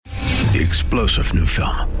The explosive new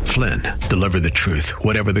film, Flynn, deliver the truth,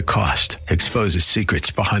 whatever the cost, exposes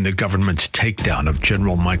secrets behind the government's takedown of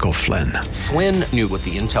General Michael Flynn. Flynn knew what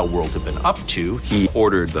the intel world had been up to. He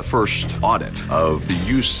ordered the first audit of the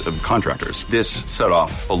use of contractors. This set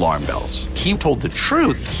off alarm bells. He told the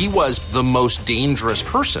truth. He was the most dangerous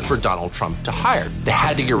person for Donald Trump to hire. They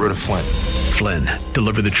had to get rid of Flynn. Flynn,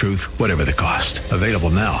 deliver the truth, whatever the cost. Available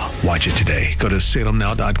now. Watch it today. Go to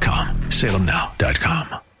salemnow.com.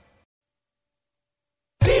 salemnow.com.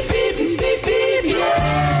 Beep, beep, beep, beep,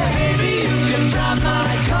 yeah. Baby, you can drive my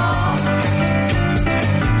car.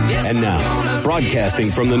 Yes, and now, broadcasting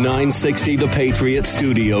from the 960 The Patriot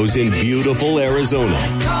Studios in beautiful Arizona,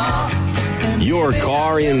 your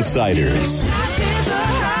car insiders.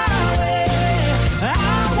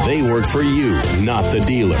 They work for you, not the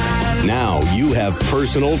dealer. Now you have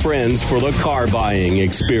personal friends for the car buying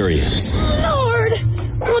experience. Lord,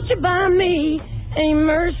 won't you buy me a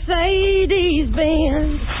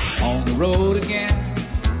Mercedes-Benz? On the road again.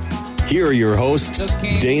 Here are your hosts,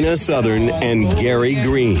 Dana Southern and Gary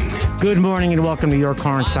Green. Good morning and welcome to Your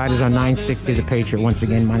Car Insiders on 960 The Patriot. Once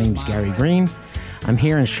again, my name is Gary Green. I'm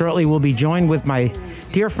here and shortly we'll be joined with my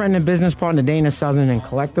dear friend and business partner, Dana Southern, and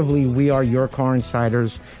collectively we are Your Car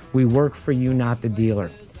Insiders. We work for you, not the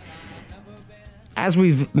dealer. As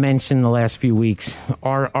we've mentioned the last few weeks,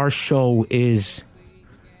 our show is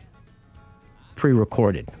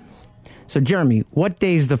pre-recorded. So, Jeremy, what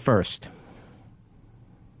day is the 1st?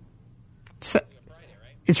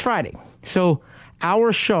 It's Friday. So,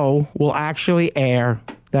 our show will actually air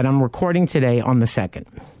that I'm recording today on the 2nd.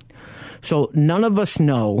 So, none of us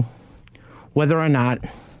know whether or not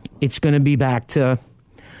it's going to be back to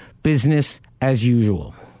business as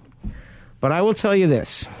usual. But I will tell you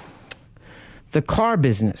this. The car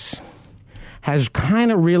business has kind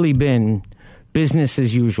of really been business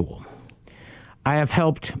as usual. I have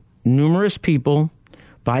helped numerous people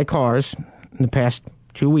buy cars in the past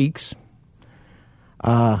 2 weeks.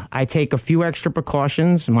 I take a few extra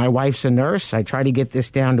precautions. My wife's a nurse. I try to get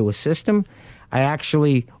this down to a system. I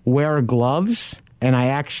actually wear gloves and I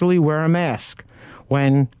actually wear a mask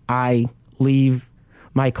when I leave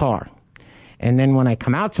my car. And then when I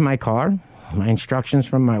come out to my car, my instructions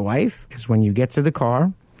from my wife is when you get to the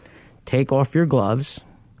car, take off your gloves,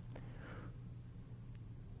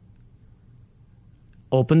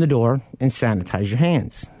 open the door, and sanitize your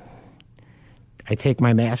hands. I take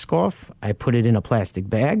my mask off. I put it in a plastic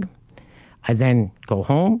bag. I then go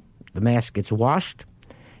home. The mask gets washed.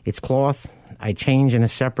 It's cloth. I change in a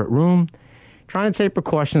separate room. Trying to take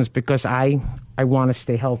precautions because I want to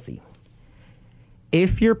stay healthy.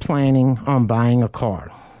 If you're planning on buying a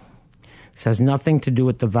car, this has nothing to do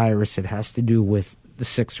with the virus. It has to do with the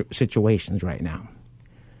situations right now.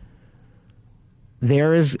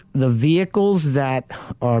 There is the vehicles that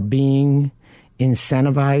are being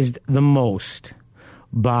incentivized the most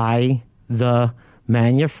by the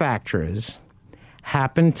manufacturers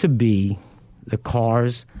happen to be the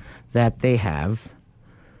cars that they have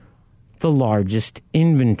the largest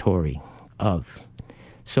inventory of.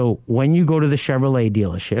 So when you go to the Chevrolet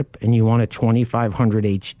dealership and you want a 2500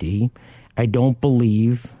 HD, I don't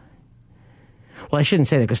believe... Well, I shouldn't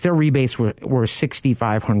say that because their rebates were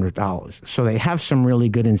 $6,500. So they have some really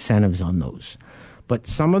good incentives on those. But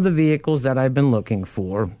some of the vehicles that I've been looking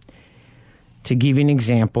for, to give you an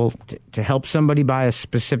example, to help somebody buy a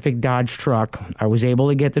specific Dodge truck, I was able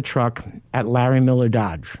to get the truck at Larry Miller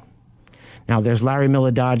Dodge. Now, there's Larry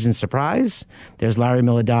Miller Dodge in Surprise. There's Larry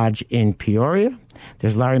Miller Dodge in Peoria.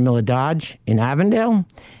 There's Larry Miller Dodge in Avondale.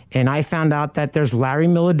 And I found out that there's Larry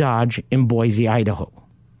Miller Dodge in Boise, Idaho,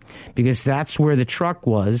 because that's where the truck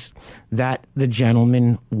was that the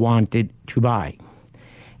gentleman wanted to buy.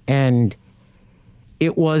 And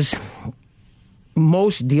it was,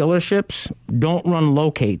 most dealerships don't run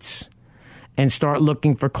locates and start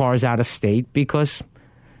looking for cars out of state because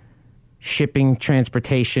shipping,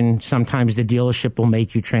 transportation, sometimes the dealership will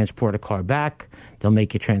make you transport a car back. They'll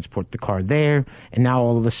make you transport the car there. And now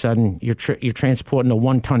all of a sudden you're transporting a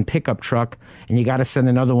 1-ton pickup truck and you got to send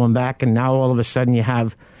another one back. And now all of a sudden you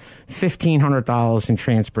have $1,500 in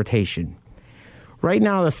transportation. Right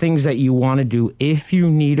now, the things that you want to do if you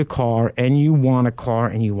need a car and you want a car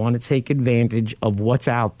and you want to take advantage of what's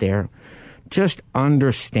out there, just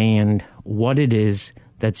understand what it is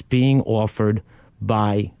that's being offered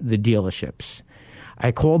by the dealerships.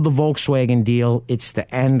 I called the Volkswagen deal. It's the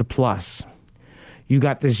End Plus. You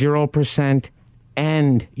got the 0%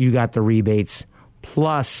 and you got the rebates.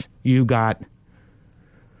 Plus, you got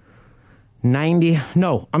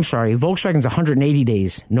Volkswagen's 180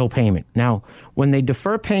 days, no payment. Now, when they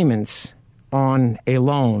defer payments on a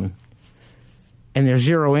loan, and there's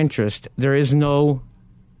zero interest, there is no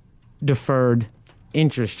deferred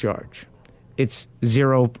interest charge. It's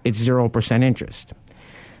 0% interest.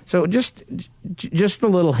 So just a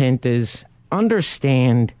little hint is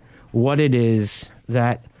understand what it is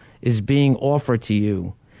that is being offered to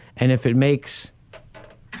you, and if it makes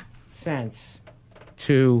sense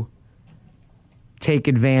to take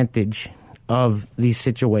advantage of these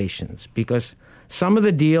situations, because some of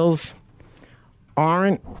the deals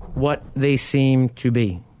aren't what they seem to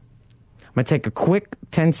be. I'm going to take a quick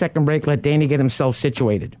 10-second break, let Danny get himself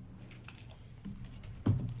situated.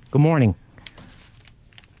 Good morning.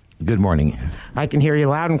 Good morning. I can hear you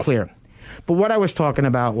loud and clear. But what I was talking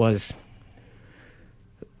about was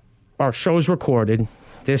our show's recorded.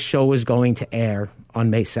 This show is going to air on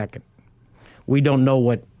May 2nd. We don't know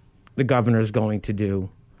what the governor is going to do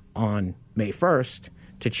on May 1st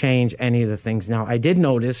to change any of the things. Now, I did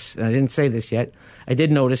notice, and I didn't say this yet, I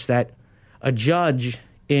did notice that a judge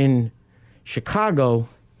in Chicago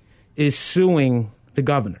is suing the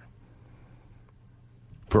governor.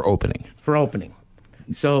 For opening.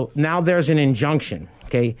 So now there's an injunction,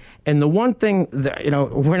 okay? And the one thing that,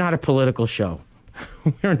 we're not a political show.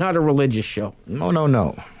 We're not a religious show. No.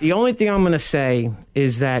 The only thing I'm going to say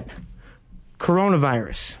is that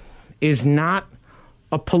coronavirus is not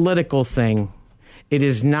a political thing. It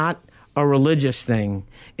is not a religious thing.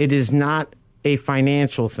 It is not a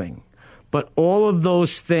financial thing. But all of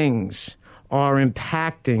those things are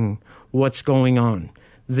impacting what's going on.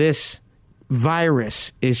 This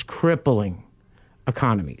virus is crippling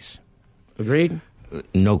economies. Agreed?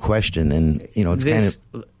 No question. And, it's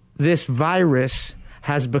this virus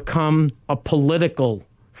has become a political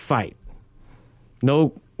fight.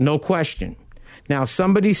 No question. Now,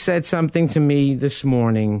 somebody said something to me this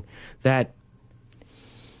morning that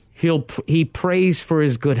he prays for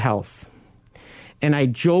his good health. And I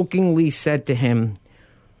jokingly said to him,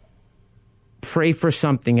 pray for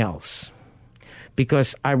something else.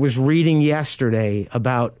 Because I was reading yesterday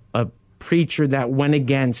about a preacher that went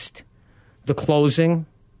against the closing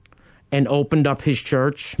and opened up his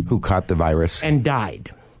church. Who caught the virus. And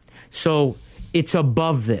died. So it's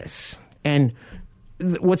above this. And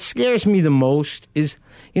what scares me the most is,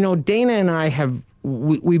 Dana and I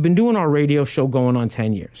we've been doing our radio show going on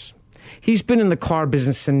 10 years. He's been in the car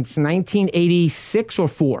business since 1986 or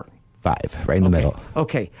 4? 5, right in the middle.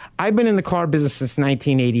 Okay. I've been in the car business since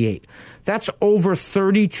 1988. That's over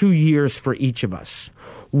 32 years for each of us.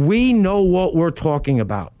 We know what we're talking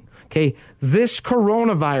about. Okay. This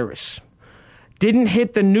coronavirus didn't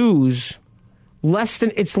hit the news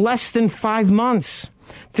it's less than 5 months.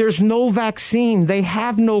 There's no vaccine. They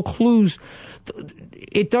have no clues.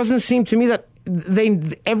 It doesn't seem to me that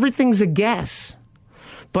everything's a guess.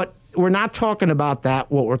 But we're not talking about that.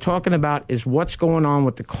 What we're talking about is what's going on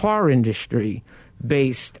with the car industry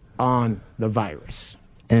based on the virus.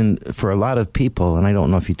 And for a lot of people, and I don't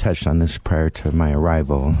know if you touched on this prior to my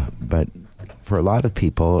arrival, but for a lot of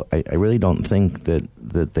people, I really don't think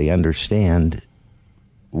that they understand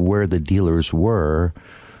where the dealers were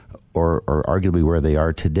or arguably where they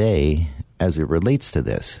are today as it relates to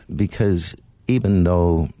this. Because even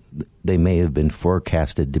though they may have been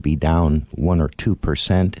forecasted to be down 1 or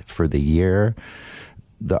 2% for the year,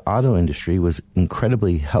 the auto industry was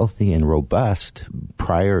incredibly healthy and robust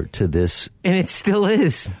prior to this. And it still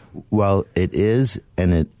is. Well, it is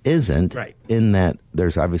and it isn't. Right. In that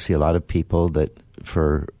there's obviously a lot of people that,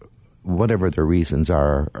 for whatever their reasons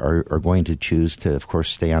are going to choose to, of course,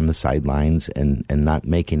 stay on the sidelines and not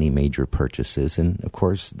make any major purchases. And, of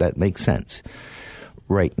course, that makes sense.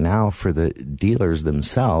 Right now, for the dealers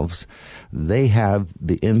themselves, they have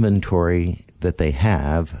the inventory that they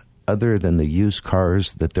have other than the used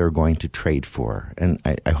cars that they're going to trade for. And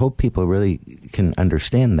I hope people really can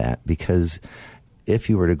understand that, because if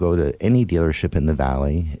you were to go to any dealership in the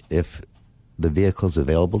Valley, if the vehicle's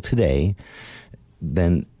available today,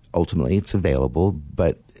 then ultimately it's available.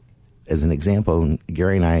 But as an example,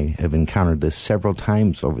 Gary and I have encountered this several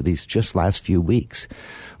times over these just last few weeks,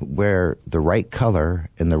 where the right color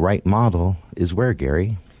and the right model is where,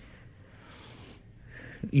 Gary?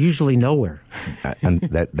 Usually nowhere. And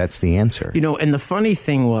that's the answer. And the funny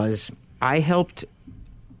thing was, I helped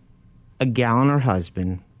a gal and her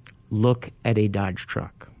husband look at a Dodge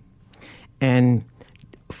truck. And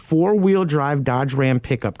 4-wheel drive Dodge Ram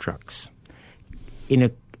pickup trucks in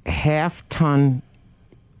a half-ton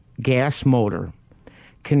gas motor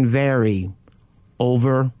can vary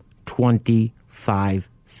over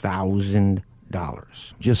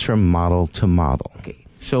 $25,000. Just from model to model. Okay.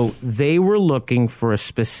 So they were looking for a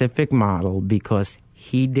specific model because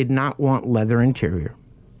he did not want leather interior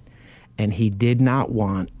and he did not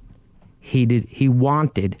want he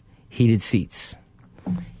wanted heated seats.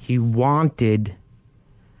 He wanted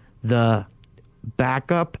the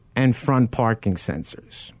backup and front parking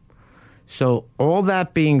sensors. So all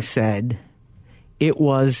that being said, it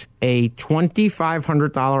was a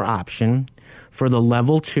 $2,500 option for the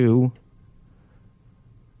level 2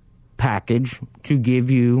 package to give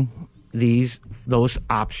you those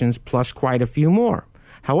options plus quite a few more.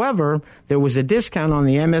 However, there was a discount on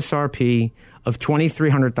the MSRP of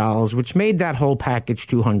 $2,300, which made that whole package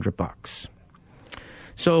 $200.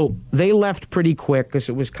 So they left pretty quick because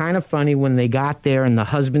it was kind of funny when they got there and the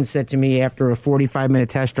husband said to me after a 45-minute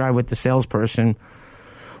test drive with the salesperson,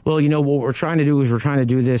 well, you know, what we're trying to do is we're trying to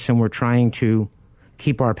do this and we're trying to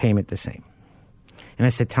keep our payment the same. And I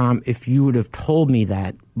said, Tom, if you would have told me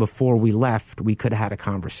that before we left, we could have had a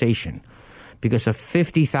conversation. Because a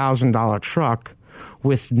 $50,000 truck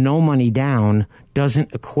with no money down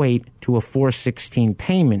doesn't equate to a $416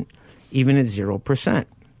 payment, even at 0%.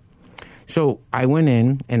 So I went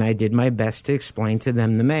in and I did my best to explain to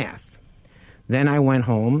them the math. Then I went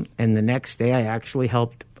home, and the next day I actually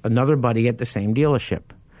helped another buddy at the same dealership.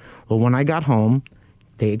 Well, when I got home,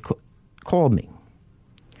 they had called me.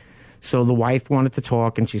 So the wife wanted to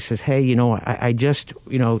talk, and she says, hey, you know, I just,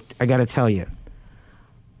 you know, I got to tell you,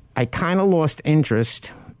 I kind of lost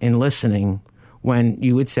interest in listening when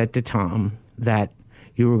you had said to Tom that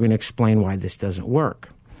you were going to explain why this doesn't work.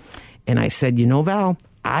 And I said, you know, Val,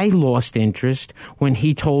 I lost interest when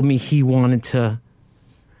he told me he wanted to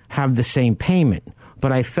have the same payment.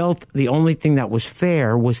 But I felt the only thing that was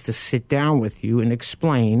fair was to sit down with you and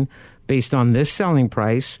explain, based on this selling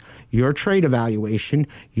price, your trade evaluation,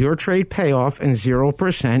 your trade payoff, and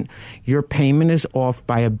 0%, your payment is off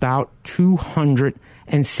by about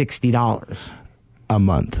 $260 a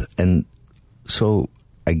month. And so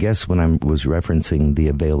I guess when I was referencing the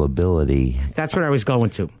availability, that's what I was going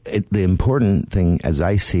to. The important thing, as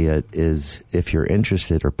I see it, is if you're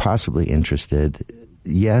interested or possibly interested,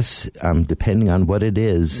 yes, depending on what it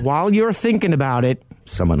is. While you're thinking about it,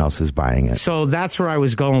 someone else is buying it. So that's where I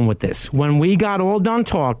was going with this. When we got all done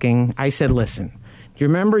talking, I said, listen, do you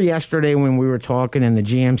remember yesterday when we were talking and the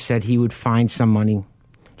GM said he would find some money,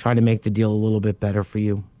 try to make the deal a little bit better for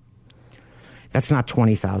you? That's not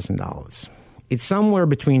 $20,000. It's somewhere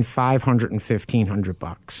between $500 and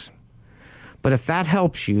 $1,500. But if that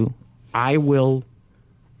helps you, I will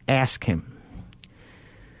ask him.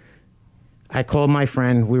 I called my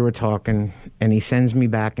friend, we were talking, and he sends me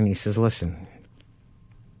back and he says, listen,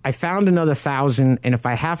 I found another $1,000, and if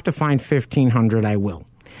I have to find $1,500, I will.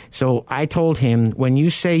 So I told him, when you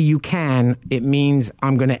say you can, it means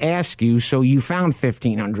I'm going to ask you, so you found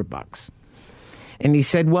 $1,500. And he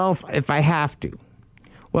said, well, if I have to.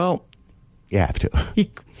 Well, you have to.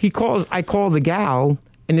 I call the gal,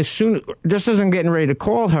 and just as I'm getting ready to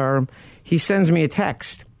call her, he sends me a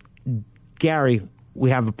text. Gary, we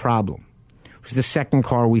have a problem. It was the second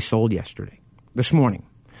car we sold this morning.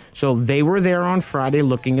 So they were there on Friday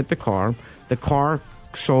looking at the car. The car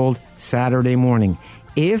sold Saturday morning.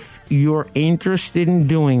 If you're interested in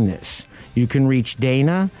doing this, you can reach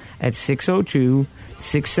Dana at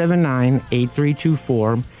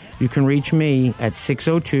 602-679-8324. You can reach me at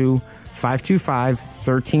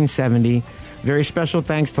 602-525-1370. Very special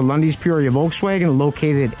thanks to Lundy's Peoria Volkswagen,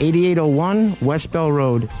 located at 8801 West Bell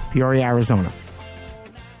Road, Peoria, Arizona.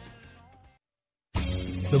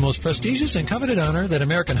 The most prestigious and coveted honor that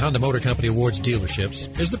American Honda Motor Company awards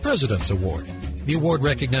dealerships is the President's Award. The award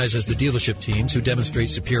recognizes the dealership teams who demonstrate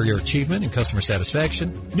superior achievement in customer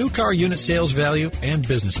satisfaction, new car unit sales value, and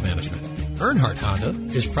business management. Earnhardt Honda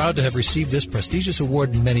is proud to have received this prestigious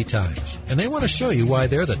award many times, and they want to show you why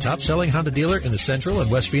they're the top-selling Honda dealer in the Central and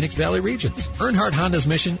West Phoenix Valley regions. Earnhardt Honda's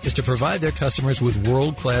mission is to provide their customers with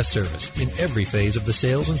world-class service in every phase of the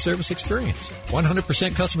sales and service experience.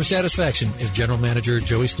 100% customer satisfaction is General Manager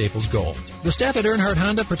Joey Staples' goal. The staff at Earnhardt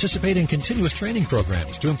Honda participate in continuous training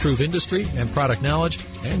programs to improve industry and product knowledge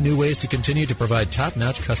and new ways to continue to provide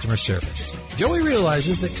top-notch customer service. Joey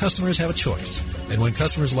realizes that customers have a choice. And when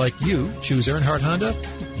customers like you choose Earnhardt Honda,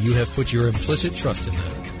 you have put your implicit trust in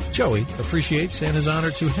them. Joey appreciates and is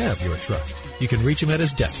honored to have your trust. You can reach him at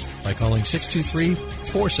his desk by calling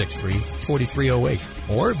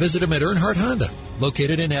 623-463-4308 or visit him at Earnhardt Honda,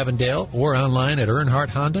 located in Avondale, or online at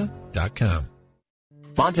earnhardthonda.com.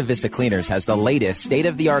 Monte Vista Cleaners has the latest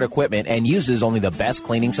state-of-the-art equipment and uses only the best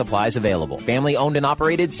cleaning supplies available. Family owned and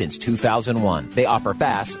operated since 2001. They offer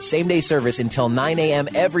fast, same-day service until 9 a.m.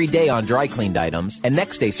 every day on dry cleaned items and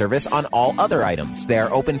next-day service on all other items. They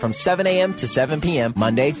are open from 7 a.m. to 7 p.m.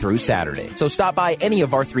 Monday through Saturday. So stop by any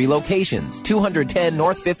of our 3 locations, 210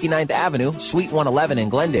 North 59th Avenue, Suite 111 in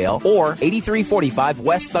Glendale, or 8345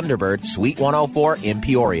 West Thunderbird, Suite 104 in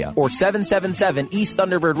Peoria, or 777 East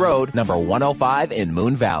Thunderbird Road, number 105 in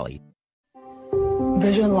Moon Valley.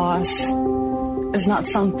 Vision loss is not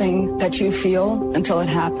something that you feel until it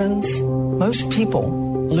happens. Most people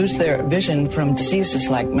lose their vision from diseases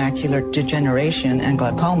like macular degeneration and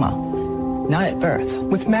glaucoma, not at birth.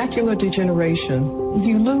 With macular degeneration,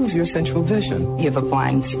 you lose your central vision. You have a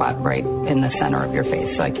blind spot right in the center of your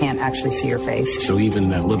face, so I can't actually see your face. So even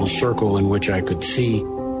that little circle in which I could see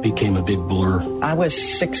became a big blur. I was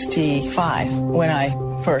 65 when I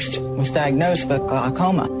first was diagnosed with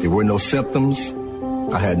glaucoma. There were no symptoms.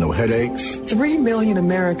 I had no headaches. 3 million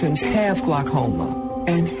Americans have glaucoma,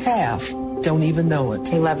 and half don't even know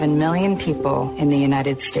it. 11 million people in the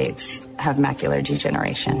United States have macular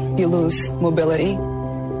degeneration. You lose mobility,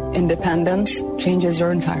 independence, changes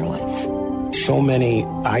your entire life. So many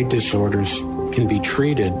eye disorders can be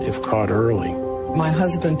treated if caught early. My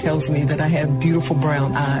husband tells me that I have beautiful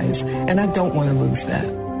brown eyes, and I don't want to lose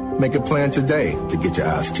that. Make a plan today to get your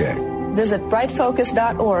eyes checked. Visit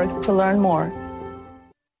brightfocus.org to learn more.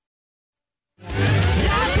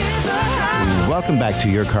 Welcome back to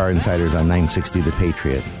Your Car Insiders on 960 The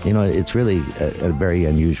Patriot. You know, it's really a very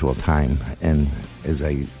unusual time, and as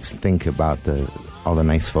I think about all the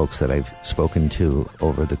nice folks that I've spoken to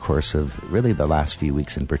over the course of really the last few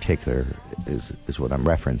weeks in particular is what I'm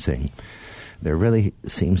referencing. There really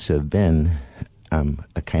seems to have been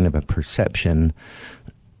a kind of a perception,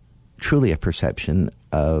 truly a perception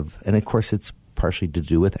of, and of course it's partially to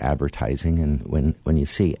do with advertising, and when you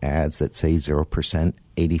see ads that say 0%,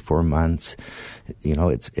 84 months, you know,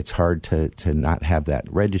 it's hard to not have that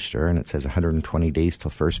register, and it says 120 days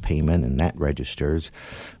till first payment, and that registers.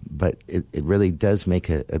 But it really does make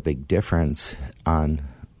a big difference on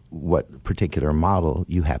what particular model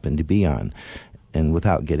you happen to be on. And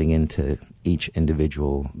without getting into each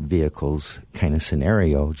individual vehicle's kind of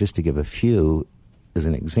scenario, just to give a few as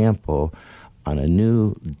an example, on a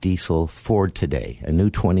new diesel Ford today, a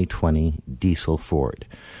new 2020 diesel Ford,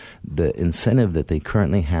 the incentive that they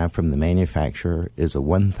currently have from the manufacturer is a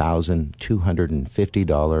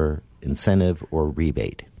 $1,250 incentive or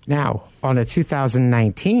rebate. Now, on a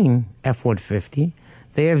 2019 F-150,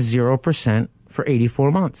 they have 0% for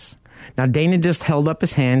 84 months. Now, Dana just held up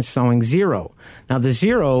his hand showing 0. Now, the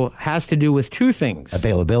 0 has to do with two things.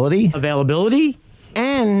 Availability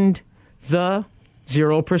and the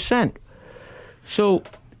 0%. So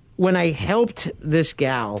when I helped this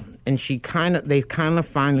gal, and they kind of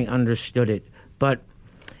finally understood it, but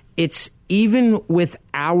it's even with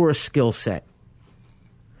our skill set.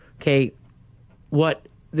 Okay, what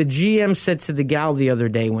the GM said to the gal the other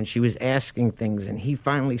day when she was asking things, and he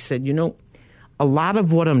finally said, you know, a lot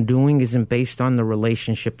of what I'm doing isn't based on the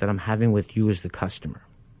relationship that I'm having with you as the customer.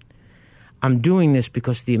 I'm doing this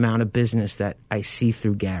because the amount of business that I see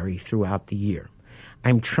through Gary throughout the year.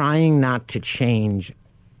 I'm trying not to change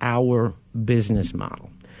our business model.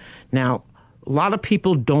 Now, a lot of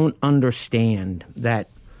people don't understand that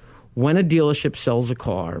when a dealership sells a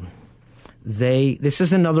car, this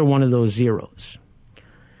is another one of those zeros.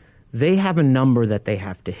 They have a number that they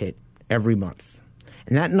have to hit every month.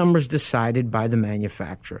 And that number is decided by the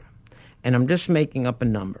manufacturer. And I'm just making up a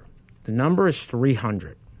number. The number is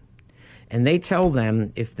 300. And they tell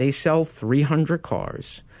them if they sell 300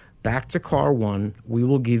 cars, back to car one, we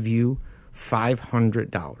will give you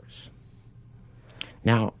 $500.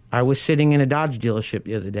 Now, I was sitting in a Dodge dealership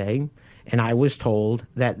the other day, and I was told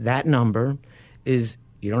that number is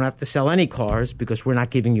you don't have to sell any cars because we're not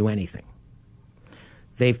giving you anything.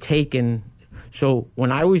 They've taken... So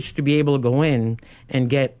when I used to be able to go in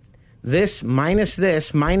and get this minus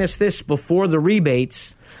this before the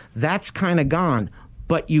rebates, that's kind of gone.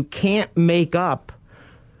 But you can't make up.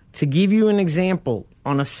 To give you an example,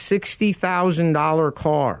 on a $60,000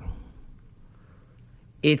 car,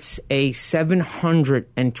 it's a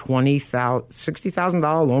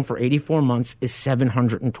 $60,000 loan for 84 months is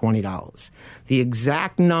 $720. The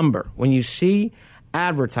exact number, when you see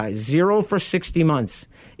advertised 0 for 60 months,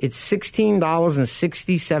 it's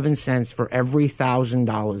 $16.67 for every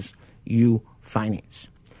 $1,000 you finance.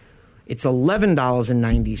 It's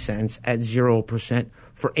 $11.90 at 0%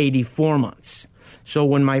 for 84 months. So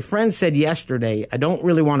when my friend said yesterday, I don't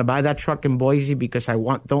really want to buy that truck in Boise because I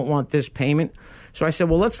don't want this payment. So I said,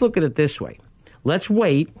 well, let's look at it this way. let's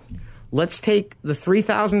wait. Let's take the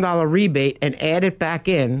 $3,000 rebate and add it back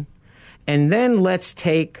in, and then let's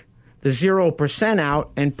take the 0%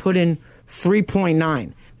 out and put in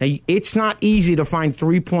 3.9. Now, it's not easy to find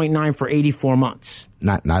 3.9 for 84 months.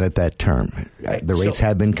 Not at that term. Right. The rates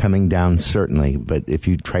have been coming down, certainly, but if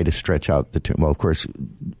you try to stretch out the term, well, of course,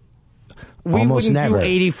 almost never. Do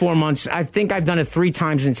 84 months. I think I've done it 3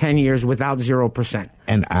 times in 10 years without 0%.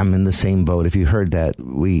 And I'm in the same boat. If you heard that,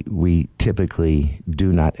 we typically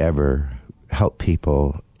do not ever help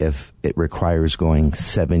people if it requires going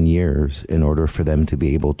 7 years in order for them to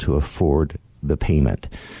be able to afford the payment.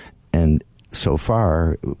 And so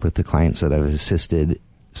far, with the clients that I've assisted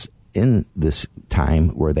in this time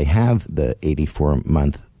where they have the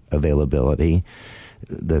 84-month availability,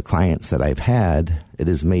 the clients that I've had, it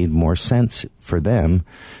has made more sense for them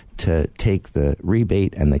to take the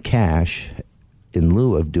rebate and the cash in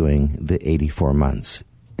lieu of doing the 84 months.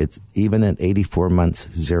 It's even at 84 months,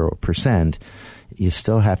 0%, you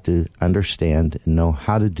still have to understand and know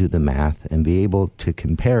how to do the math and be able to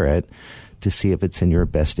compare it to see if it's in your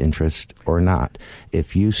best interest or not.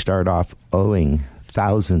 If you start off owing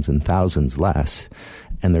thousands and thousands less,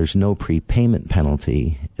 and there's no prepayment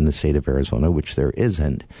penalty in the state of Arizona, which there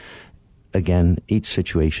isn't, again, each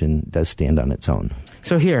situation does stand on its own.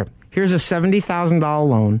 So here's a $70,000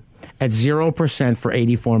 loan at 0% for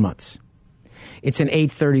 84 months. It's an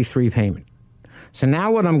 $833 payment. So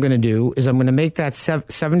now what I'm going to do is I'm going to make that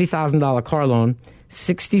 $70,000 car loan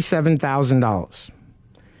 $67,000.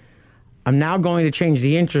 I'm now going to change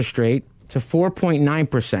the interest rate to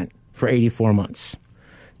 4.9% for 84 months.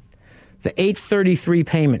 The $833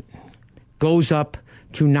 payment goes up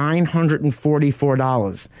to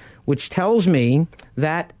 $944, which tells me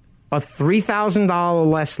that a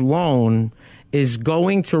 $3,000 less loan is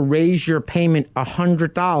going to raise your payment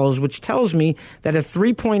 $100, which tells me that at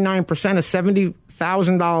 3.9%, a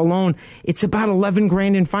 $70,000 loan, it's about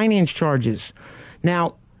 $11,000 in finance charges.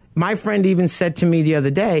 Now, my friend even said to me the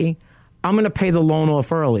other day, I'm going to pay the loan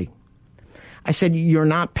off early. I said, you're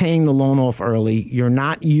not paying the loan off early. You're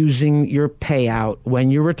not using your payout.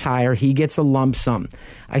 When you retire, he gets a lump sum.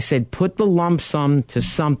 I said, put the lump sum to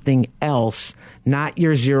something else, not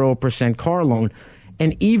your 0% car loan.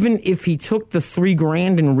 And even if he took the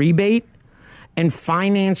 $3,000 in rebate and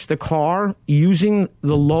financed the car using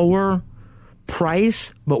the lower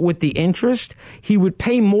price, but with the interest, he would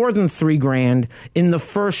pay more than $3,000 in the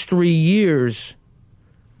first 3 years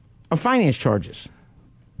of finance charges.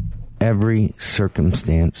 Every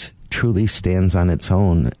circumstance truly stands on its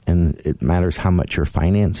own, and it matters how much you're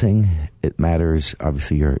financing. It matters,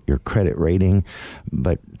 obviously, your credit rating.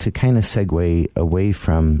 But to kind of segue away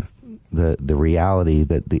from the reality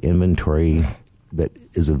that the inventory that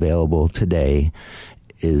is available today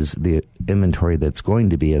is the inventory that's going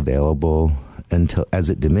to be available until, as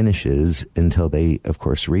it diminishes, until they, of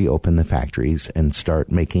course, reopen the factories and start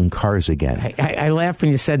making cars again. I laughed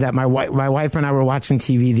when you said that. My wife and I were watching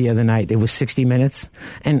TV the other night. It was 60 Minutes,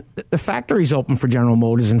 and the factory's open for General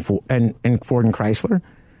Motors and Ford and Chrysler.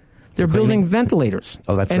 They're building ventilators.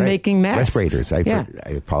 Oh, that's and right. making masks. Respirators. I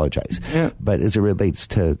apologize. Yeah. But as it relates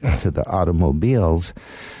to the automobiles,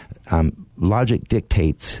 logic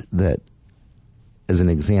dictates that, as an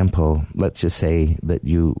example, let's just say that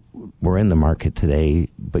you were in the market today,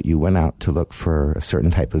 but you went out to look for a certain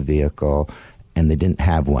type of vehicle and they didn't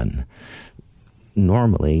have one.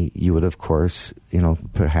 Normally, you would, of course,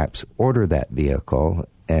 perhaps order that vehicle,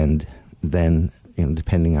 and then,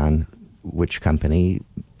 depending on which company,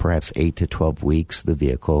 perhaps 8 to 12 weeks, the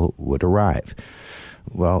vehicle would arrive.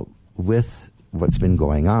 Well, with what's been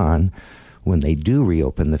going on, when they do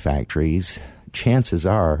reopen the factories, chances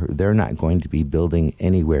are they're not going to be building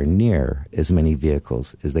anywhere near as many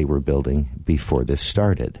vehicles as they were building before this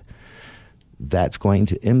started. That's going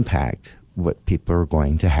to impact what people are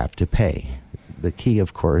going to have to pay. The key,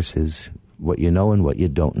 of course, is what you know and what you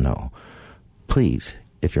don't know. Please,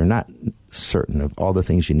 if you're not certain of all the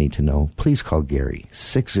things you need to know, please call Gary,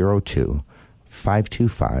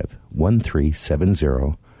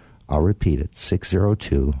 602-525-1370. I'll repeat it,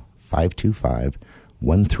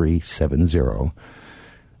 602-525-1370.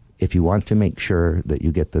 If you want to make sure that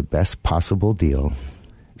you get the best possible deal,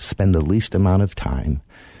 spend the least amount of time,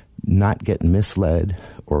 not get misled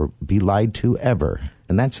or be lied to ever.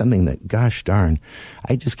 And that's something that, gosh darn,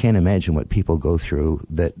 I just can't imagine what people go through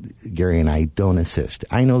that Gary and I don't assist.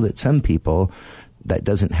 I know that some people that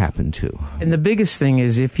doesn't happen to. And the biggest thing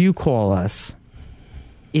is, if you call us,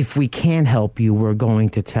 if we can help you, we're going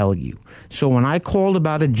to tell you. So when I called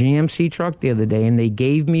about a GMC truck the other day and they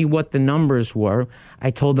gave me what the numbers were,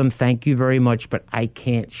 I told them, thank you very much, but I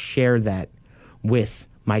can't share that with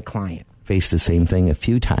my client. faced the same thing a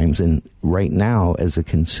few times. And right now, as a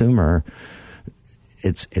consumer,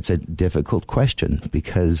 it's a difficult question,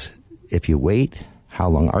 because if you wait, how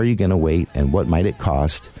long are you going to wait, and what might it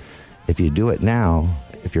cost? If you do it now,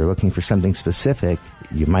 if you're looking for something specific,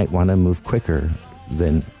 you might want to move quicker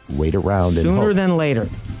than wait around and sooner hope. than later.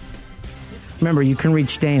 Remember, you can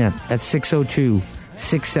reach Dana at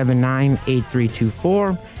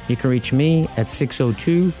 602-679-8324. You can reach me at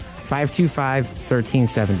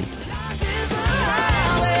 602-525-1370.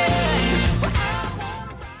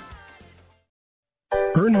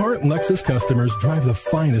 Earnhardt Lexus customers drive the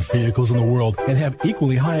finest vehicles in the world and have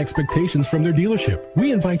equally high expectations from their dealership.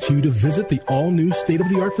 We invite you to visit the all-new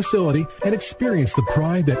state-of-the-art facility and experience the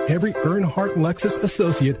pride that every Earnhardt Lexus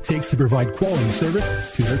associate takes to provide quality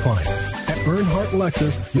service to their clients. At Earnhardt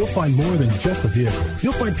Lexus, you'll find more than just a vehicle.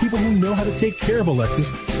 You'll find people who know how to take care of a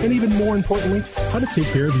Lexus, and even more importantly, how to take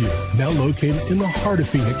care of you. Now located in the heart of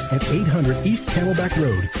Phoenix at 800 East Camelback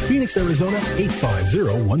Road, Phoenix, Arizona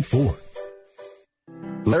 85014.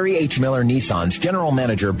 Larry H. Miller Nissan's General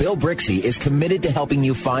Manager Bill Brixey is committed to helping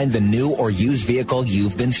you find the new or used vehicle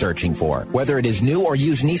you've been searching for. Whether it is new or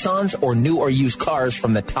used Nissans or new or used cars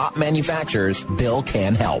from the top manufacturers, Bill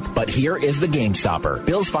can help. But here is the game stopper.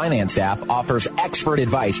 Bill's finance staff offers expert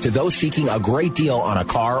advice to those seeking a great deal on a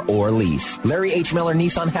car or lease. Larry H. Miller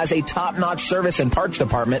Nissan has a top-notch service and parts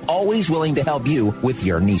department always willing to help you with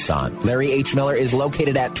your Nissan. Larry H. Miller is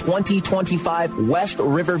located at 2025 West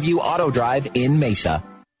Riverview Auto Drive in Mesa.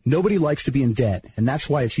 Nobody likes to be in debt, and that's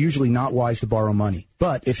why it's usually not wise to borrow money.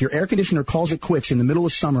 But if your air conditioner calls it quits in the middle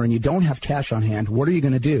of summer and you don't have cash on hand, what are you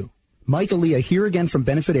going to do? Mike Aaliyah here again from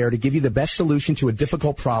Benefit Air to give you the best solution to a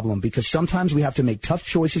difficult problem, because sometimes we have to make tough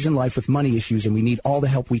choices in life with money issues, and we need all the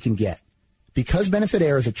help we can get. Because Benefit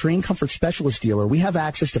Air is a Train Comfort Specialist dealer, we have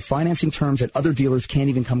access to financing terms that other dealers can't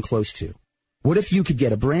even come close to. What if you could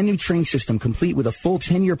get a brand new train system complete with a full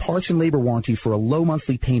 10-year parts and labor warranty for a low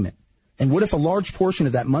monthly payment? And what if a large portion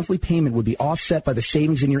of that monthly payment would be offset by the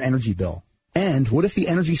savings in your energy bill? And what if the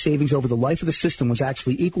energy savings over the life of the system was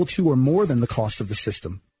actually equal to or more than the cost of the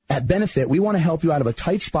system? At Benefit, we want to help you out of a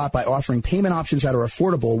tight spot by offering payment options that are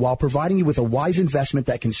affordable while providing you with a wise investment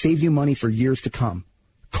that can save you money for years to come.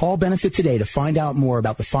 Call Benefit today to find out more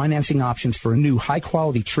about the financing options for a new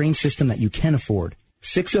high-quality train system that you can afford.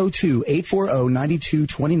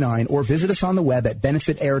 602-840-9229 or visit us on the web at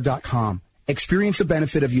benefitair.com. Experience the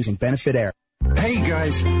benefit of using Benefit Air. Hey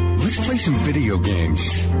guys, let's play some video games.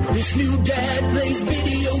 This new dad plays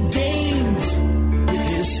video games with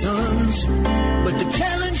his sons, but the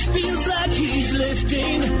challenge feels like he's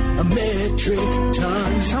lifting a metric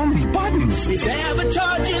ton. How many buttons? His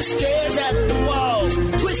avatar just stares at the walls,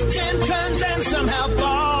 twists and turns and somehow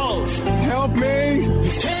falls. Help me!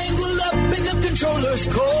 He's tangled up in the controller's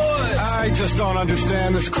cord. I just don't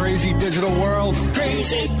understand this crazy digital world.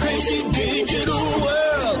 Crazy, crazy digital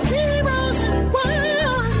world. Heroes and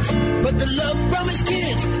worlds. But the love from his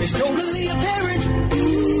kids is totally apparent.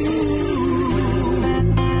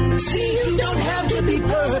 Ooh. See, you don't have to be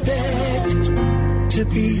perfect to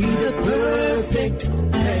be the perfect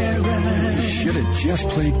parent. Should have just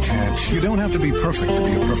played catch. You don't have to be perfect to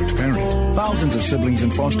be a perfect parent. Thousands of siblings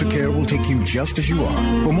in foster care will take you just as you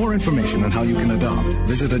are. For more information on how you can adopt,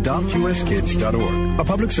 visit adoptuskids.org. A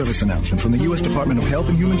public service announcement from the U.S. Department of Health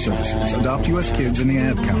and Human Services, Adopt U.S. Kids, and the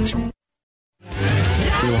Ad Council.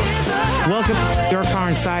 Welcome to Your Car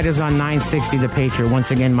Insiders on 960 The Patriot.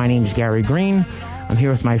 Once again, my name is Gary Green. I'm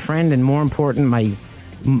here with my friend, and more important,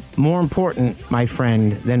 my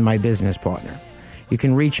friend than my business partner. You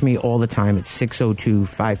can reach me all the time at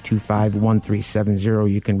 602-525-1370.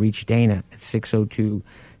 You can reach Dana at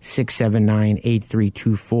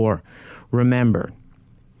 602-679-8324. Remember,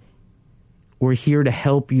 we're here to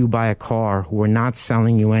help you buy a car. We're not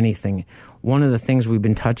selling you anything. One of the things we've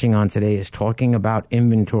been touching on today is talking about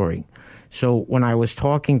inventory. So when I was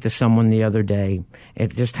talking to someone the other day,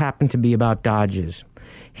 it just happened to be about Dodges.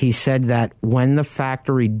 He said that when the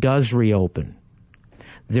factory does reopen,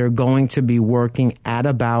 they're going to be working at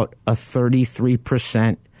about a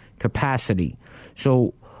 33% capacity.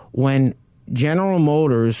 So when General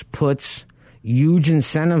Motors puts huge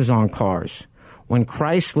incentives on cars, when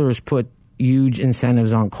Chrysler's put huge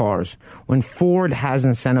incentives on cars, when Ford has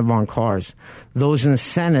incentive on cars, those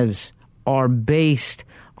incentives are based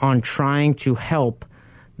on trying to help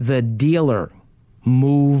the dealer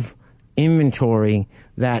move inventory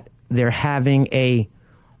that they're having a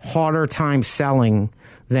harder time selling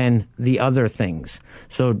than the other things.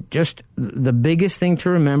 So just the biggest thing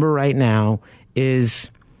to remember right now is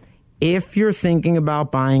if you're thinking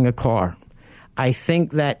about buying a car, I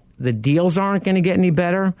think that the deals aren't going to get any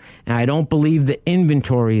better, and I don't believe the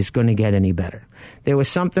inventory is going to get any better. There was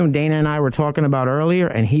something Dana and I were talking about earlier,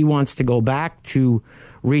 and he wants to go back to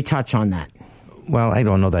retouch on that. Well, I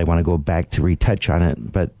don't know that I want to go back to retouch on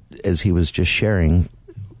it, but as he was just sharing,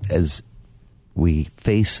 as we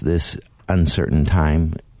face this uncertain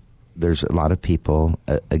time, there's a lot of people,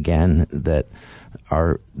 again, that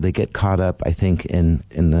they get caught up, I think, in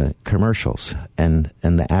the commercials and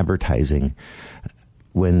the advertising.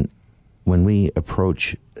 When we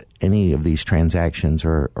approach any of these transactions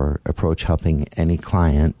or approach helping any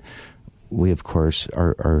client, we, of course,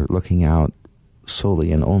 are looking out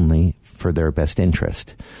solely and only for their best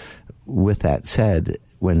interest. With that said,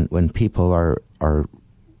 when people are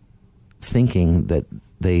thinking that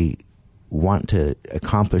they want to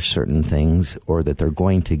accomplish certain things or that they're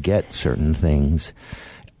going to get certain things,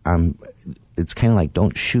 it's kind of like,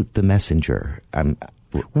 don't shoot the messenger.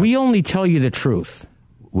 We only tell you the truth.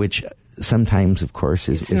 Which sometimes, of course,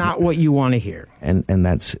 is not what you want to hear. And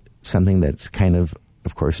that's something that's kind of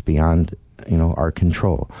course, beyond, our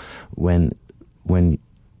control. When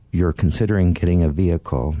you're considering getting a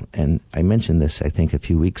vehicle, and I mentioned this, I think, a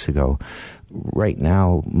few weeks ago, right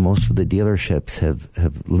now, most of the dealerships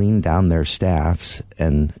have leaned down their staffs,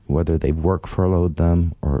 and whether they've work furloughed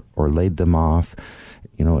them or laid them off,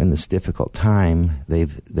 in this difficult time,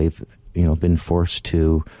 they've been forced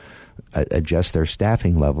to adjust their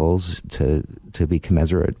staffing levels to be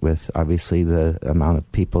commensurate with, obviously, the amount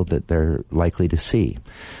of people that they're likely to see.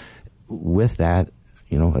 With that,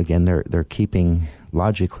 again, they're keeping,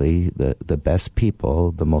 logically, the best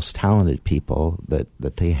people, the most talented people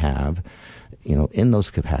that they have, in those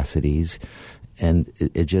capacities. And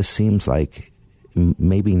it just seems like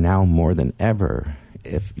maybe now more than ever,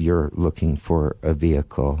 if you're looking for a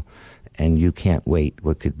vehicle and you can't wait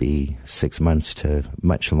what could be 6 months to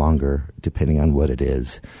much longer, depending on what it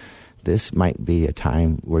is, this might be a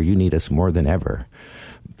time where you need us more than ever.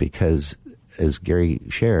 Because, as Gary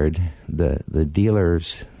shared, the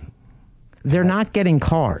dealers... They're not getting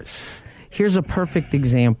cars. Here's a perfect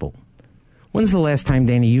example. When's the last time,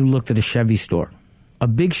 Danny, you looked at a Chevy store, a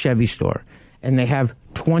big Chevy store, and they have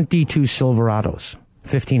 22 Silverados,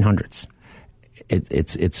 1500s?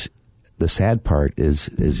 It's the sad part is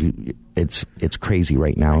it's crazy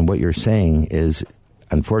right now, and what you're saying is,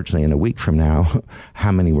 unfortunately, in a week from now,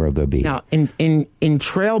 how many will there be? Now, in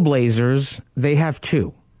Trailblazers, they have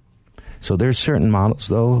 2. So there's certain models,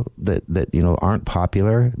 though, that aren't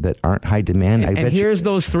popular, that aren't high demand. And here's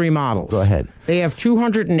those 3 models. Go ahead. They have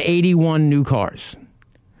 281 new cars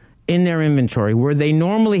in their inventory, where they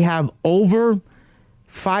normally have over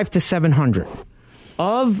 500 to 700.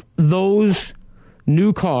 Of those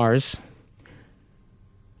new cars,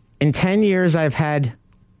 in 10 years, I've had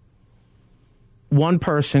one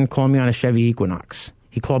person call me on a Chevy Equinox.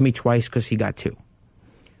 He called me twice because he got 2.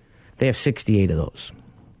 They have 68 of those.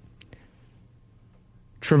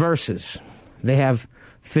 Traverses, they have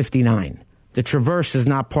 59. The Traverse is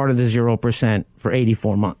not part of the 0% for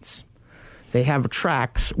 84 months. They have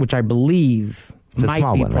Trax, which I believe might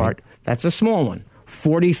be part. Right? That's a small one,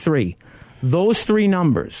 43. Those 3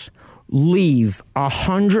 numbers leave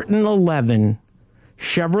 111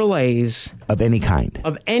 Chevrolets of any kind.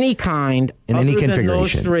 In any configuration. Than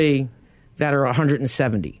those 3 that are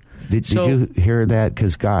 170. Did you hear that?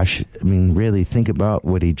 Because, gosh, I mean, really think about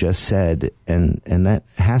what he just said, and that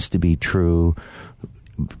has to be true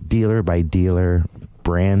dealer by dealer,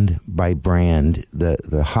 brand by brand.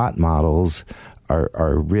 The hot models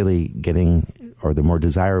are really getting, or the more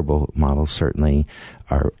desirable models certainly,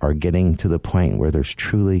 are getting to the point where there's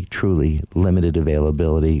truly, truly limited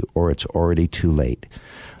availability, or it's already too late.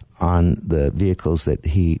 On the vehicles that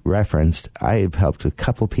he referenced, I've helped a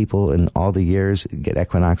couple people in all the years get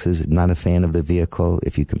Equinoxes. Not a fan of the vehicle.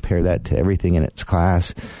 If you compare that to everything in its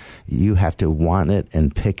class, you have to want it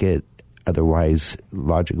and pick it. Otherwise,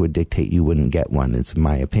 logic would dictate you wouldn't get one. It's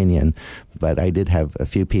my opinion. But I did have a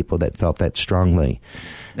few people that felt that strongly.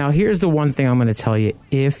 Now, here's the one thing I'm going to tell you.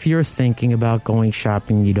 If you're thinking about going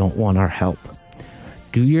shopping, you don't want our help,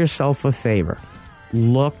 do yourself a favor.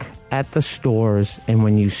 Look at the stores, and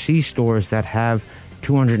when you see stores that have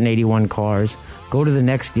 281 cars, go to the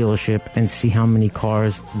next dealership and see how many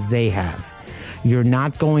cars they have. You're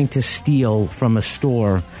not going to steal from a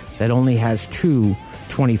store that only has 2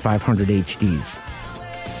 2500 HDs.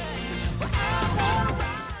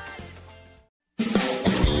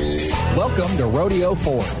 Welcome to Rodeo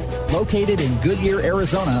Ford, located in Goodyear,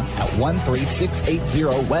 Arizona at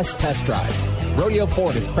 13680 West Test Drive. Rodeo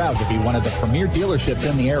Ford is proud to be one of the premier dealerships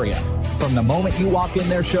in the area. From the moment you walk in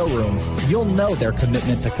their showroom, you'll know their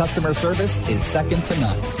commitment to customer service is second to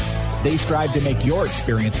none. They strive to make your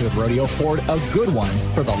experience with Rodeo Ford a good one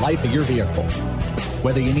for the life of your vehicle.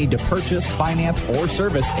 Whether you need to purchase, finance, or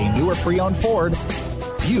service a new or pre-owned Ford,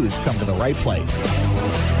 you've come to the right place.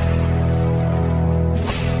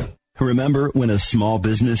 Remember when a small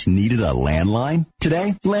business needed a landline?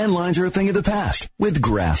 Today, landlines are a thing of the past with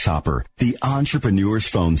Grasshopper, the entrepreneur's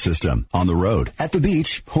phone system. On the road, at the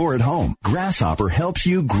beach, or at home, Grasshopper helps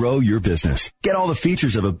you grow your business. Get all the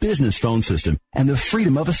features of a business phone system and the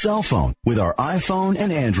freedom of a cell phone with our iPhone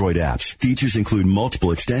and Android apps. Features include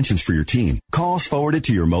multiple extensions for your team, calls forwarded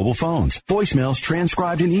to your mobile phones, voicemails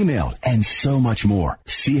transcribed and emailed, and so much more.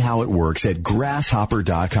 See how it works at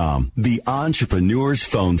grasshopper.com, the entrepreneur's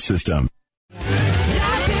phone system.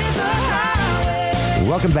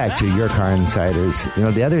 Welcome back to Your Car Insiders. You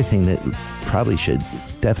know, the other thing that probably should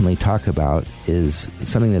definitely talk about is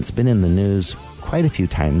something that's been in the news quite a few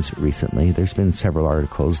times recently. There's been several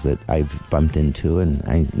articles that I've bumped into, and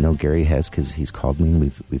I know Gary has because he's called me,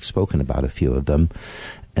 and we've spoken about a few of them.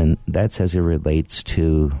 And that's as it relates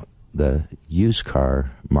to the used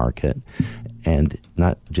car market, and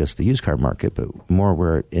not just the used car market, but more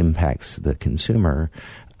where it impacts the consumer,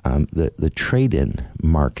 the trade-in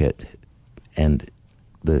market, and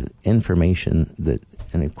the information that,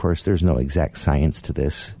 and of course there's no exact science to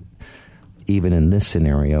this. Even in this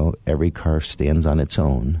scenario, every car stands on its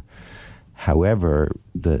own. However,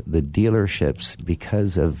 the dealerships,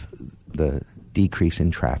 because of the decrease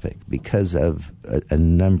in traffic, because of a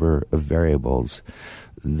number of variables,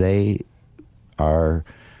 they are,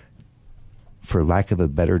 for lack of a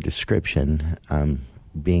better description,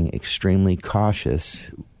 being extremely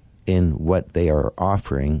cautious in what they are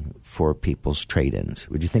offering for people's trade-ins.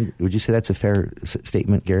 Would you say that's a fair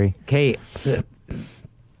statement, Gary? Okay.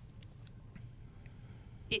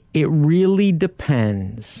 It really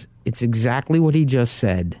depends. It's exactly what he just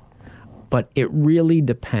said, but it really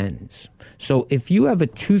depends. So if you have a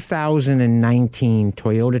 2019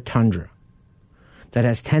 Toyota Tundra that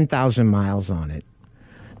has 10,000 miles on it,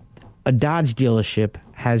 a Dodge dealership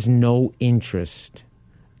has no interest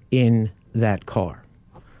in that car.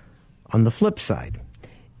 On the flip side,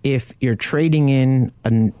 if you're trading in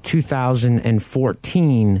a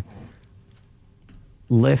 2014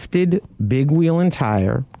 lifted big wheel and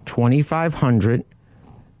tire 2500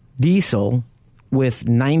 diesel with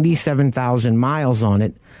 97,000 miles on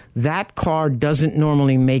it, that car doesn't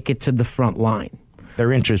normally make it to the front line.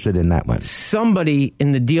 They're interested in that one. Somebody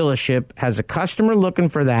in the dealership has a customer looking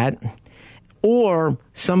for that, or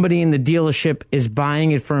somebody in the dealership is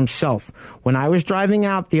buying it for himself. When I was driving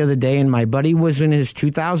out the other day and my buddy was in his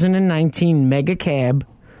 2019 Mega Cab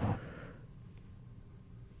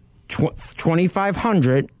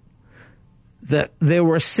 2500, there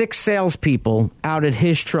were 6 salespeople out at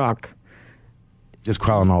his truck. Just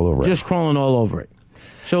crawling all over it. Just crawling all over it.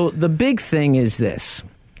 So the big thing is this.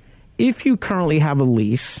 If you currently have a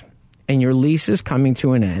lease and your lease is coming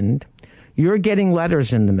to an end, you're getting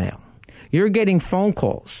letters in the mail. You're getting phone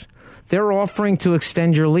calls. They're offering to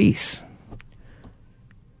extend your lease.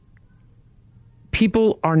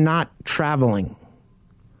 People are not traveling.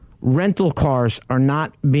 Rental cars are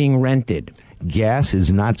not being rented. Gas is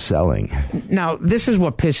not selling. Now, this is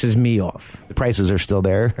what pisses me off. The prices are still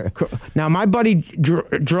there. Now, my buddy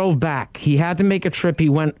drove back. He had to make a trip. He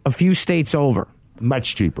went a few states over.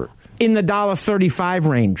 Much cheaper. In the $1.35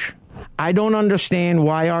 range. I don't understand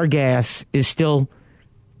why our gas is still...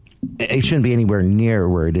 It shouldn't be anywhere near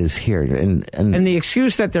where it is here. And the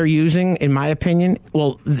excuse that they're using, in my opinion,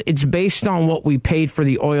 well, it's based on what we paid for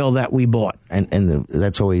the oil that we bought. And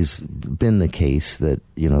that's always been the case, that,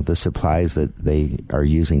 you know, the supplies that they are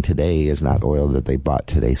using today is not oil that they bought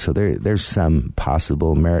today. So there's some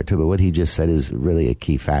possible merit to it. But what he just said is really a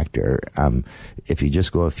key factor. If you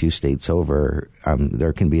just go a few states over,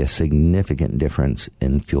 there can be a significant difference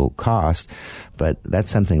in fuel cost. But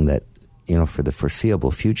that's something that, you know, for the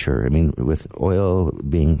foreseeable future, I mean, with oil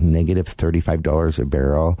being negative $35 a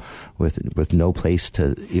barrel, with no place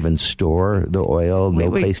to even store the oil, no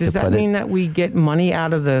place to put it. Does that mean that we get money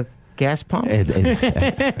out of the gas pump?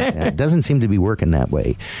 It doesn't seem to be working that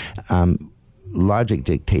way. Logic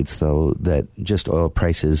dictates, though, that just oil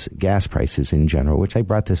prices, gas prices in general, which I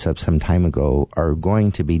brought this up some time ago, are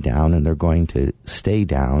going to be down, and they're going to stay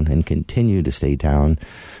down and continue to stay down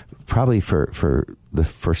probably for the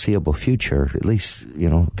foreseeable future, at least, you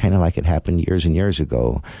know, kind of like it happened years and years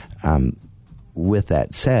ago. With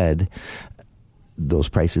that said, those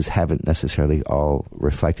prices haven't necessarily all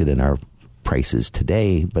reflected in our prices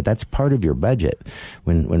today, but that's part of your budget.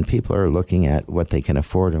 When people are looking at what they can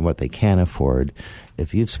afford and what they can't afford,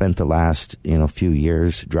 if you've spent the last few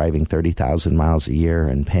years driving 30,000 miles a year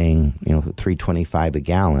and paying $3.25 a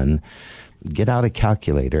gallon, get out a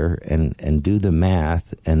calculator and do the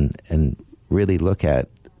math and really look at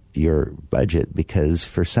your budget, because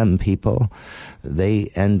for some people,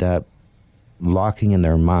 they end up locking in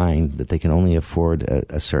their mind that they can only afford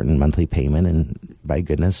a certain monthly payment, and by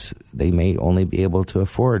goodness, they may only be able to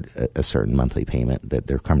afford a certain monthly payment that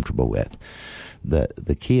they're comfortable with.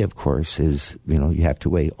 The key, of course, is you have to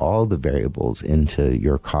weigh all the variables into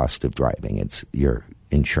your cost of driving. It's your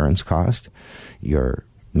insurance cost, your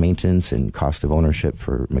maintenance and cost of ownership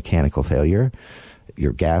for mechanical failure,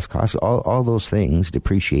 your gas costs, all those things,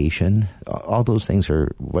 depreciation, all those things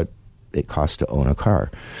are what it costs to own a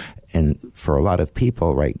car. And for a lot of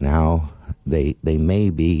people right now, they may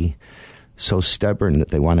be so stubborn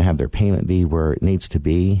that they want to have their payment be where it needs to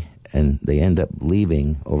be, and they end up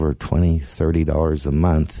leaving over $20, $30 a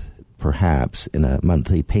month, perhaps, in a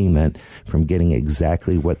monthly payment from getting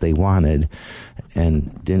exactly what they wanted,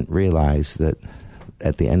 and didn't realize that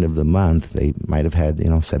at the end of the month, they might have had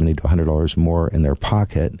 $70 to $100 more in their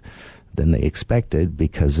pocket than they expected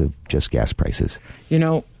because of just gas prices.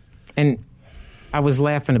 And I was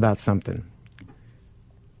laughing about something.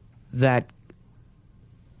 That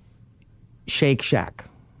Shake Shack.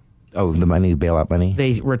 Oh, the money, bailout money?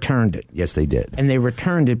 They returned it. Yes, they did. And they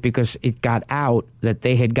returned it because it got out that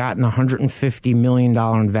they had gotten a $150 million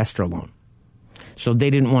investor loan. So they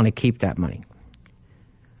didn't want to keep that money.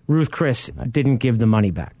 Ruth Chris didn't give the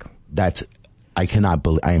money back. I cannot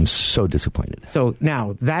believe, I am so disappointed. So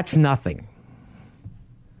now, that's nothing.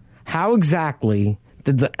 How exactly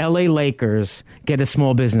did the L.A. Lakers get a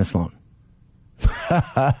small business loan?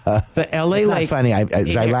 The L.A. It's Lakers. not funny.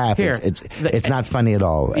 I laugh. It's not funny at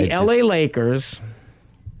all. The L.A. Lakers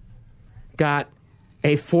got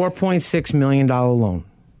a $4.6 million loan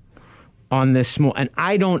on this small, and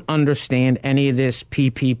I don't understand any of this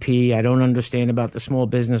PPP. I don't understand about the small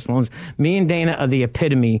business loans. Me and Dana are the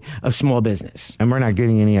epitome of small business. And we're not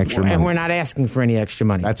getting any extra money. And we're not asking for any extra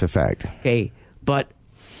money. That's a fact. Okay, but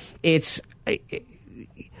it's...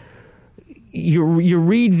 You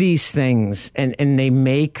read these things, and they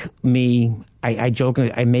make me, I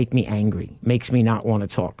jokingly, I make me angry. Makes me not want to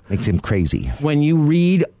talk. Makes him crazy. When you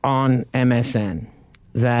read on MSN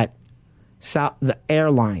that the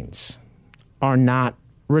airlines are not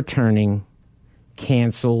returning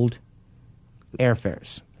canceled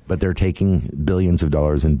airfares. But they're taking billions of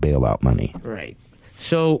dollars in bailout money. Right.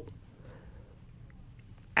 So,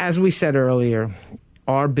 as we said earlier,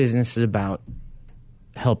 our business is about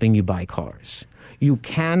helping you buy cars. You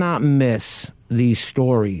cannot miss these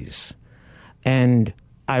stories. And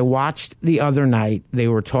I watched the other night, they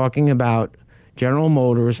were talking about General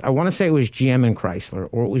Motors. I want to say it was GM and Chrysler,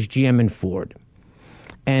 or it was GM and Ford.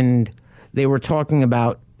 And they were talking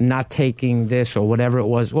about not taking this or whatever it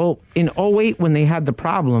was. Well, in 2008, when they had the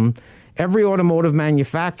problem, every automotive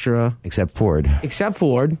manufacturer except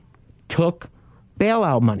Ford took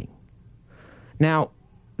bailout money. Now,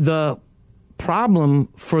 the problem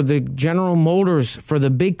for the General Motors, for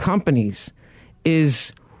the big companies,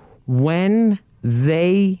 is when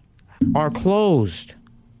they are closed,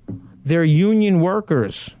 their union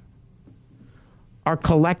workers are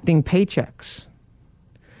collecting paychecks.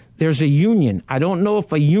 There's a union. I don't know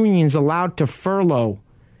if a union's allowed to furlough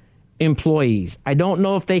employees. I don't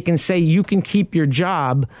know if they can say you can keep your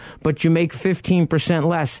job, but you make 15%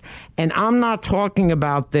 less. And I'm not talking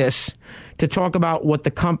about this to talk about what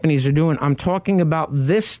the companies are doing. I'm talking about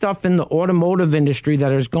this stuff in the automotive industry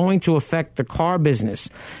that is going to affect the car business.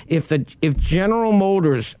 If General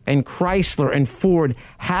Motors and Chrysler and Ford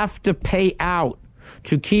have to pay out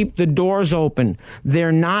to keep the doors open,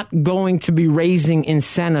 they're not going to be raising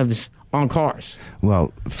incentives on cars.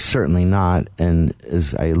 Well, certainly not. And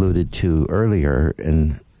as I alluded to earlier,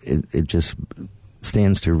 and it just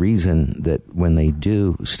stands to reason that when they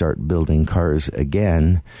do start building cars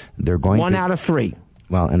again, they're going One out of three.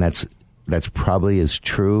 Well, and that's probably as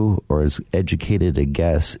true or as educated a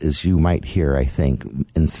guess as you might hear, I think.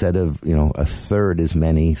 Instead of, a third as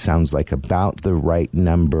many sounds like about the right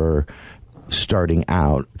number starting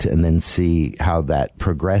out, and then see how that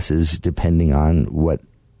progresses depending on what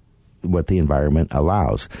the environment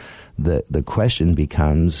allows. The question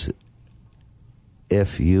becomes,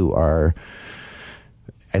 if you are,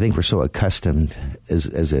 I think we're so accustomed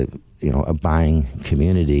as a buying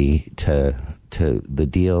community to the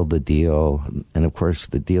deal, and of course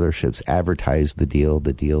the dealerships advertise the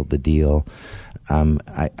deal.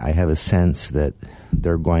 I have a sense that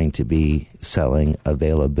they're going to be selling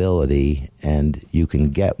availability, and you can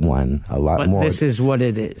get one a lot more. But this is what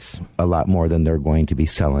it is. A lot more than they're going to be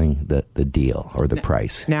selling the deal or the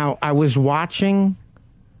price. Now, I was watching,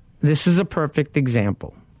 this is a perfect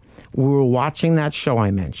example. We were watching that show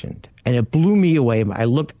I mentioned, and it blew me away.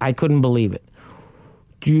 I couldn't believe it.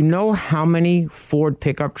 Do you know how many Ford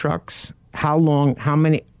pickup trucks, I want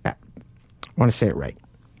to say it right.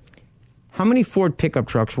 How many Ford pickup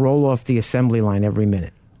trucks roll off the assembly line every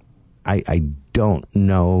minute? I don't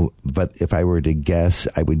know, but if I were to guess,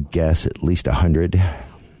 I would guess at least 100.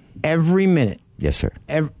 Every minute. Yes, sir.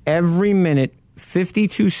 Every minute,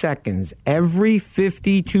 52 seconds. Every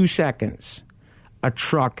 52 seconds, a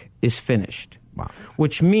truck is finished. Wow.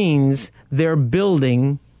 Which means they're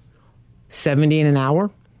building 70 in an hour.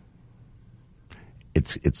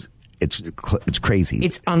 It's crazy.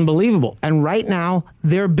 It's unbelievable. And right now,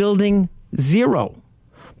 they're building 0.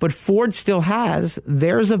 But Ford still has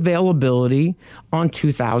theirs availability on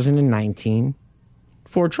 2019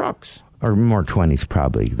 Ford trucks. Or more 20s,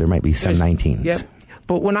 probably. There might be some 19s. Yep.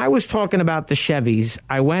 But when I was talking about the Chevys,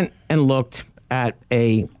 I went and looked at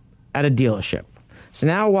a dealership. So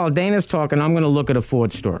now while Dana's talking, I'm going to look at a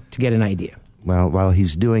Ford store to get an idea. Well, while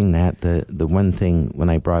he's doing that, the one thing, when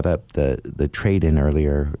I brought up the trade-in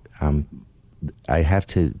earlier, I have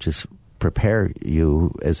to just prepare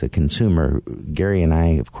you as a consumer. Gary and I,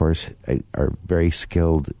 of course, are very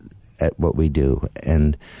skilled at what we do,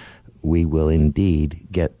 and we will indeed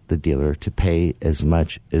get the dealer to pay as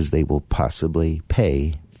much as they will possibly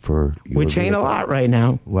pay for your Which ain't vehicle. a lot right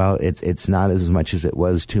now. Well, it's not as much as it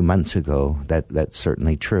was 2 months ago. That's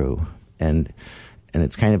certainly true, and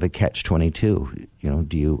it's kind of a catch-22. You know,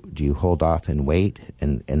 do you hold off and wait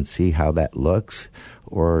and see how that looks,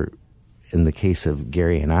 or in the case of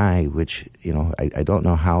Gary and I, which, you know, I don't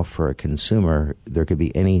know how for a consumer there could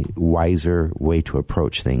be any wiser way to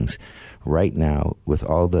approach things right now with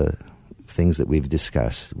all the things that we've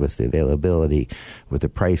discussed, with the availability, with the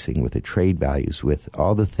pricing, with the trade values, with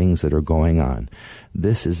all the things that are going on.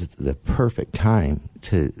 This is the perfect time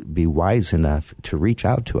to be wise enough to reach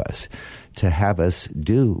out to us, to have us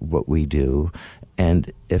do what we do.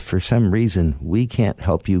 And if for some reason we can't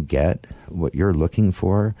help you get what you're looking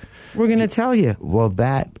for, we're going to tell you. Well,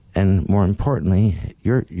 that, and more importantly,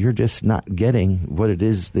 you're just not getting what it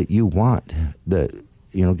is that you want.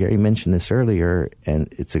 Gary mentioned this earlier,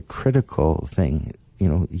 and it's a critical thing. You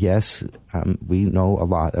know, yes, we know a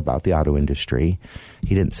lot about the auto industry.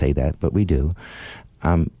 He didn't say that, but we do.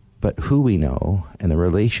 But who we know and the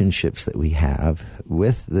relationships that we have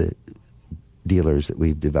with the dealers that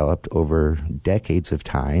we've developed over decades of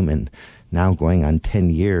time, and now going on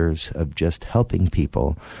 10 years of just helping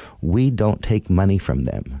people, we don't take money from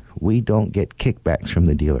them. We don't get kickbacks from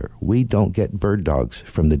the dealer. We don't get bird dogs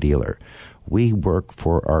from the dealer. We work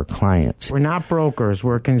for our clients. We're not brokers.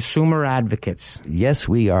 We're consumer advocates. Yes,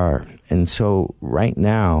 we are. And so right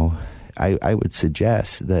now, I would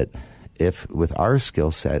suggest that if with our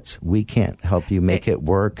skill sets, we can't help you make it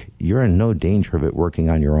work, you're in no danger of it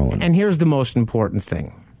working on your own. And here's the most important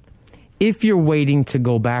thing. If you're waiting to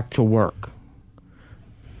go back to work,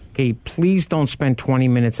 okay, please don't spend 20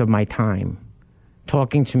 minutes of my time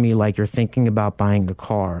talking to me like you're thinking about buying a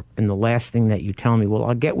car, and the last thing that you tell me, well,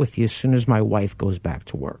 I'll get with you as soon as my wife goes back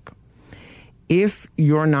to work. If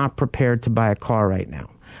you're not prepared to buy a car right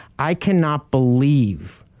now, I cannot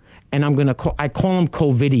believe, and I call them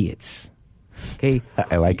COVIDiots. Okay,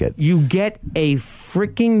 I like it. You get a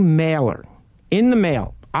freaking mailer in the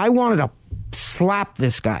mail. I wanted to slap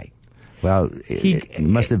this guy. Well, it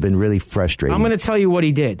must have been really frustrating. I'm going to tell you what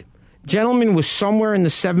he did. Gentleman was somewhere in the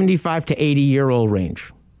 75 to 80-year-old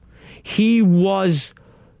range. He was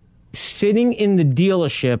sitting in the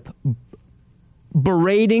dealership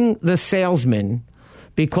berating the salesman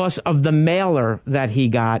because of the mailer that he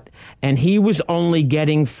got, and he was only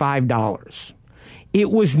getting $5. It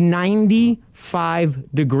was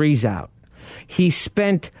 95 degrees out. He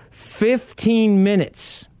spent 15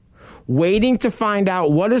 minutes waiting to find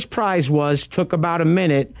out what his prize was, took about a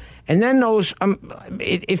minute, and then those,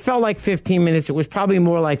 it felt like 15 minutes. It was probably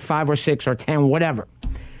more like 5 or 6 or 10, whatever.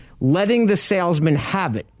 Letting the salesman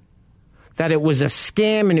have it, that it was a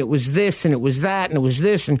scam, and it was this, and it was that, and it was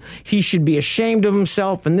this, and he should be ashamed of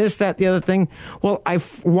himself, and this, that, the other thing. Well, I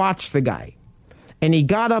watched the guy, and he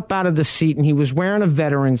got up out of the seat, and he was wearing a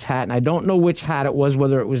veteran's hat, and I don't know which hat it was,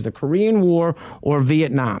 whether it was the Korean War or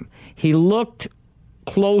Vietnam. He looked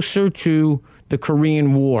closer to the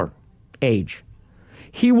Korean War age.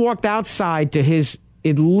 He walked outside to his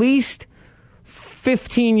at least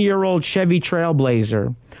 15-year-old Chevy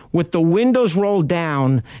Trailblazer with the windows rolled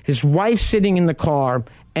down, his wife sitting in the car,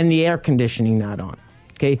 and the air conditioning not on.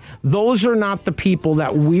 Okay, those are not the people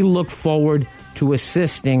that we look forward to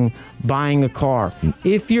assisting buying a car.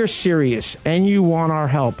 If you're serious and you want our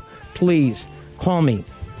help, please call me.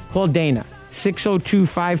 Call Dana.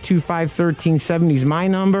 602-525-1370 is my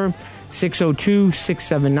number.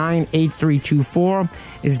 602-679-8324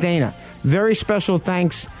 is Dana. Very special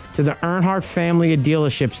thanks to the Earnhardt family of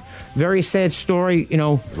dealerships. Very sad story,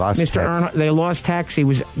 Mr. Earnhardt. They lost Tex. He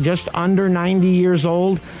was just under 90 years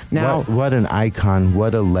old. Now, what an icon!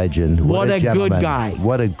 What a legend! What a good guy!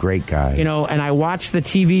 What a great guy! And I watched the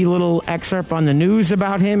TV little excerpt on the news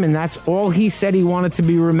about him, and that's all he said he wanted to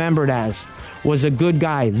be remembered as, was a good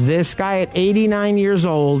guy. This guy at 89 years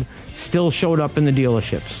old still showed up in the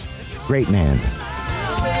dealerships. Great man.